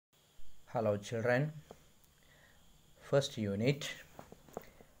Hello children, first unit,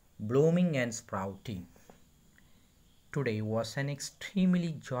 blooming and sprouting. Today was an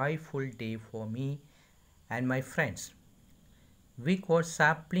extremely joyful day for me and my friends. We got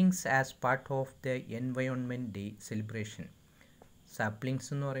saplings as part of the Environment Day celebration. Saplings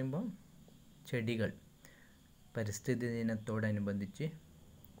എന്ന് പറയുമ്പോൾ ചെടികൾ, പരിസ്ഥിതി ദിനത്തോടനുബന്ധിച്ച്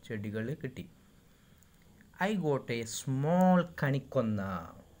ചെടികൾ കിട്ടി. I got a small കണിക്കൊന്ന.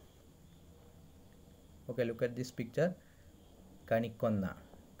 Okay, look at this picture.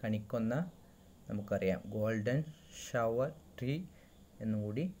 കണിക്കൊന്ന നമുക്കറിയാം ഗോൾഡൻ ഷവർ ട്രീ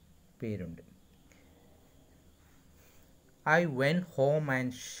എന്നുകൂടി പേരുണ്ട്. I went home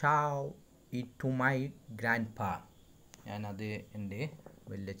and showed it to my grandpa. ഞാനത് എൻ്റെ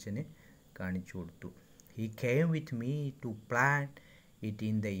വല്യച്ഛന് കാണിച്ചു കൊടുത്തു. He came with me to plant it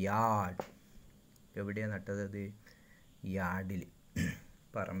in the yard. എവിടെയാണ് നട്ടത്? യാർഡിൽ,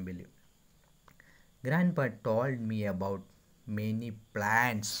 പറമ്പിൽ. Grandpa told me about many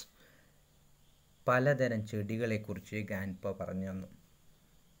plants. പലതരം ചെടികളെക്കുറിച്ച് ഗ്രാൻഡ്പ പറഞ്ഞു തന്നു.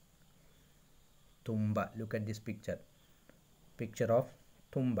 തുമ്പ, look at this picture of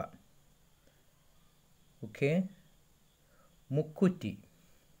Thumba. Okay, മുക്കുറ്റി,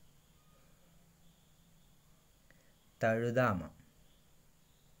 തഴുതാമ,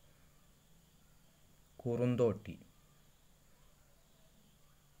 കുറുന്തോട്ടി,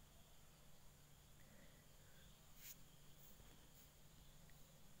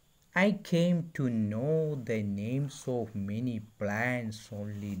 I came to know the names of many plants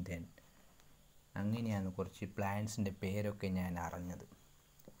only then. അങ്ങനെയാണ് കുറച്ച് പ്ലാന്റ്സിൻ്റെ പേരൊക്കെ ഞാൻ അറിഞ്ഞത്.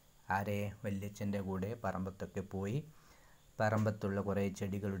 ആരെ? വല്യച്ഛൻ്റെ കൂടെ പറമ്പത്തൊക്കെ പോയി പറമ്പത്തുള്ള കുറേ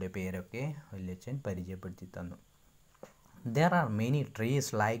ചെടികളുടെ പേരൊക്കെ വല്യച്ഛൻ പരിചയപ്പെടുത്തി തന്നു. There are many trees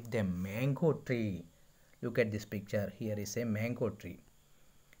like the mango tree. Look at this picture. Here is a mango tree.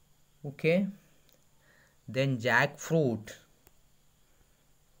 Okay. Then jackfruit.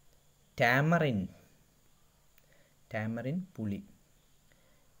 Tamarind puli,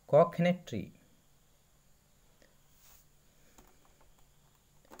 coconut tree,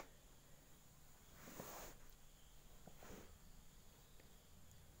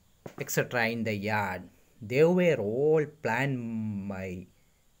 etc. in the yard. They were all planted by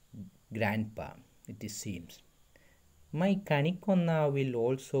grandpa, it seems. My kanikonna will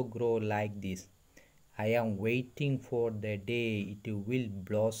also grow like this. I am waiting for the day it will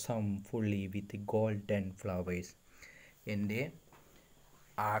blossom fully with golden flowers. എൻ്റെ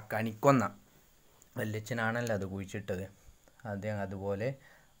ആ കണിക്കൊന്ന വല്യച്ഛനാണല്ലോ അത് കുഴിച്ചിട്ടത്. അദ്ദേഹം അതുപോലെ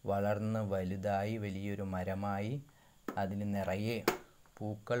വളർന്ന് വലുതായി വലിയൊരു മരമായി അതിന് നിറയെ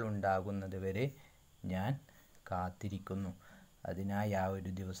പൂക്കൾ ഉണ്ടാകുന്നത് വരെ ഞാൻ കാത്തിരിക്കുന്നു. അതിനായി ആ ഒരു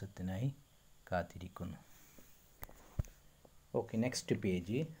ദിവസത്തിനായി കാത്തിരിക്കുന്നു. Okay, next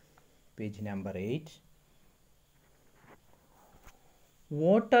page number 8.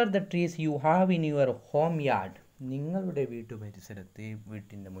 What are the trees you have in your home yard? നിങ്ങളുടെ വീട്ടുപരിസരത്ത്,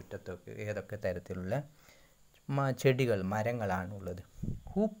 വീട്ടിൻ്റെ മുറ്റത്തൊക്കെ ഏതൊക്കെ തരത്തിലുള്ള ചെടികൾ, മരങ്ങളാണുള്ളത്?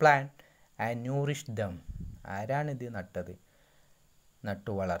 Who plant and nourish them? ആരാണിത്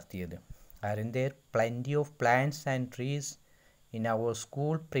നട്ടു വളർത്തിയത്? Aren't there plenty of plants and trees in our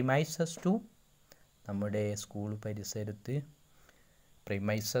school premises too? നമ്മുടെ സ്കൂൾ പരിസരത്ത്,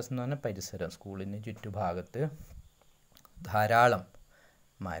 പ്രിമൈസസ് എന്ന് പറഞ്ഞാൽ പരിസരം, സ്കൂളിന് ചുറ്റുഭാഗത്ത് ധാരാളം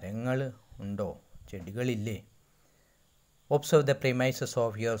മരങ്ങൾ ഉണ്ടോ? ചെടികളില്ലേ? Observe the premises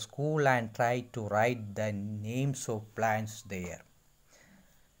of your school and try to write the names of plants there.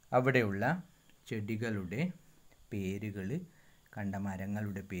 അവിടെയുള്ള ചെടികളുടെ പേരുകൾ, കണ്ട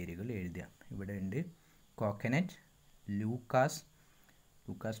മരങ്ങളുടെ പേരുകൾ എഴുതുക. ഇവിടെ ഉണ്ട് കോക്കനട്ട്,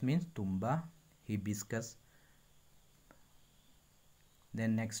 ലൂക്കാസ് മീൻസ് തുമ്പ, hibiscus.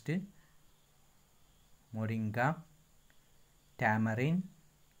 Then next, moringa, tamarind,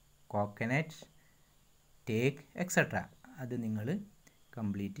 coconut, teak, etc. അത് നിങ്ങൾ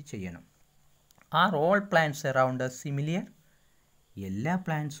കംപ്ലീറ്റ് ചെയ്യണം. Are all plants around us similar? എല്ലാ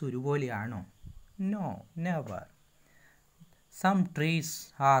പ്ലാന്റ്സും ഒരുപോലെയാണോ? No, never. Some trees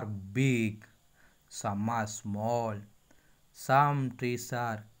are big, some are small, some trees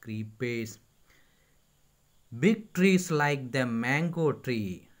are creepers. Big trees like the mango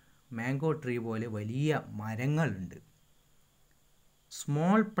tree പോലെ വലിയ മരങ്ങളുണ്ട്.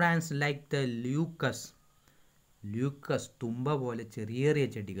 Small plants like the leucas തുമ്പ പോലെ ചെറിയ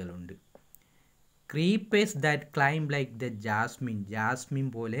ചെടികളുണ്ട്. Creepers that climb like the jasmine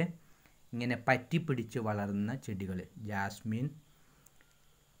പോലെ ഇങ്ങനെ പറ്റിപ്പിടിച്ച് വളർന്ന ചെടികൾ. Jasmine,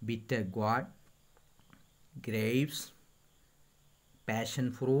 bitter gourd, grapes, passion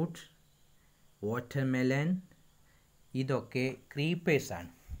fruit, watermelon, ഇതൊക്കെ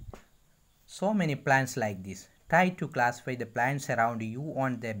ക്രീപ്പേഴ്സാണ്. So many plants like this. Try to classify the plants around you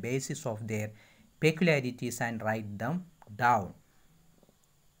on the basis of their peculiarities and write them down.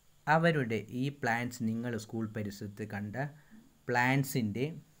 അവരുടെ ഈ plants നിങ്ങൾ school പരിസരത്ത് കണ്ട പ്ലാന്റ്സിൻ്റെ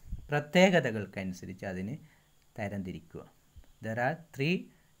പ്രത്യേകതകൾക്കനുസരിച്ച് അതിനെ തരംതിരിക്കുക. There are 3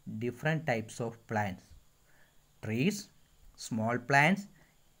 different types of plants: trees, small plants,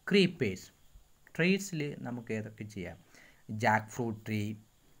 creepers. ട്രീസിൽ നമുക്ക് ഏതൊക്കെ ചെയ്യാം? Jack fruit tree,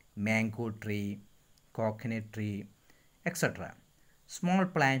 mango tree, coconut tree, etcetera. Small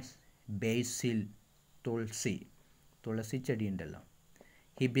plants ബേസിൽ, തുളസി ചെടി ഉണ്ടല്ലോ,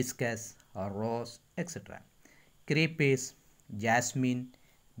 hibiscus, rose, etcetera. Creepers Jasmine,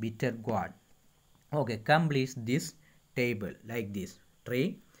 bitter God. Okay, complete this table like this: tree,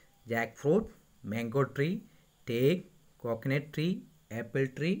 jackfruit, mango tree, teak, coconut tree, apple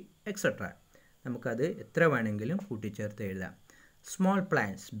tree, etc. നമുക്കത് എത്ര വേണമെങ്കിലും കൂട്ടിച്ചേർത്ത് എഴുതാം. Small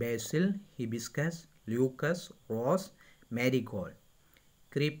plants basil, hibiscus, leucas, rose, marigold.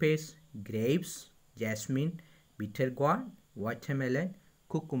 Creepers grapes, jasmine, bitter gourd, watermelon,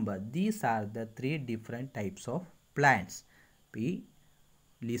 cucumber. These are the 3 different types of plants. ഈ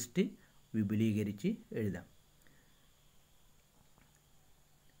list വിപുലീകരിച്ച് എഴുതാം.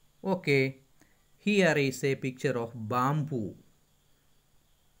 Okay, here is A picture of bamboo.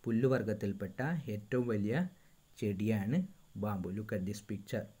 പുല്ലുവർഗത്തിൽപ്പെട്ട ഏറ്റവും വലിയ ചെടിയാണ് bamboo. Look at this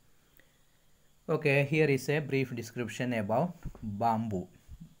picture. Okay, here is A brief description about bamboo.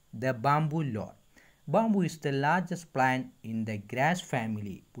 The bamboo loan. Bamboo is the largest plant in the grass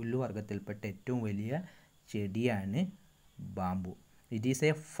family. പുല്ലുവർഗത്തിൽപ്പെട്ട ഏറ്റവും വലിയ ചെടിയാണ് bamboo. It is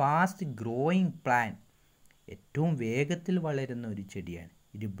A fast growing plant. ഏറ്റവും വേഗത്തിൽ വളരുന്ന ഒരു ചെടിയാണ്.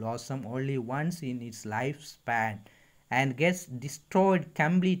 It blossom only once in its life span and gets destroyed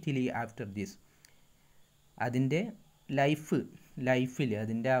completely after this. അതിൻ്റെ ലൈഫിൽ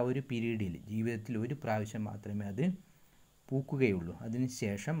അതിൻ്റെ ആ ഒരു പീരീഡിൽ, ജീവിതത്തിൽ ഒരു പ്രാവശ്യം മാത്രമേ അത് പൂക്കുകയുള്ളൂ.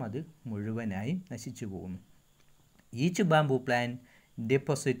 അതിനുശേഷം അത് മുഴുവനായി നശിച്ചു പോകുന്നു. Each bamboo plant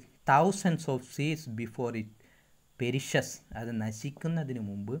deposit thousands of seeds before it പെരിഷസ്. അത് നശിക്കുന്നതിന്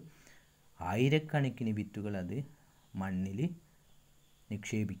മുമ്പ് ആയിരക്കണക്കിന് വിത്തുകൾ അത് മണ്ണിൽ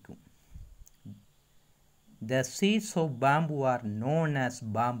നിക്ഷേപിക്കും. The seeds of bamboo R known as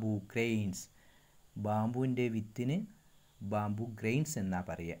bamboo grains. ബാംബുവിൻ്റെ വിത്തിന് ബാംബു ഗ്രെയിൻസ് എന്നാണ്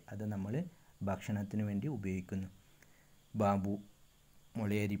പറയുക. അത് നമ്മൾ ഭക്ഷണത്തിന് വേണ്ടി ഉപയോഗിക്കുന്നു. ബാംബു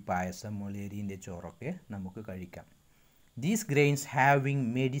മുളയരി പായസം, മുളയരിൻ്റെ ചോറൊക്കെ നമുക്ക് കഴിക്കാം. These grains having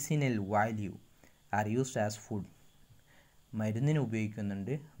medicinal value are used as food. മരുന്നിന്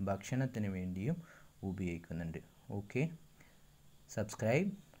ഉപയോഗിക്കുന്നുണ്ട്, ഭക്ഷണത്തിന് വേണ്ടിയും ഉപയോഗിക്കുന്നുണ്ട്. Okay,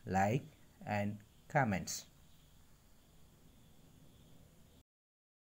 subscribe, like and comments.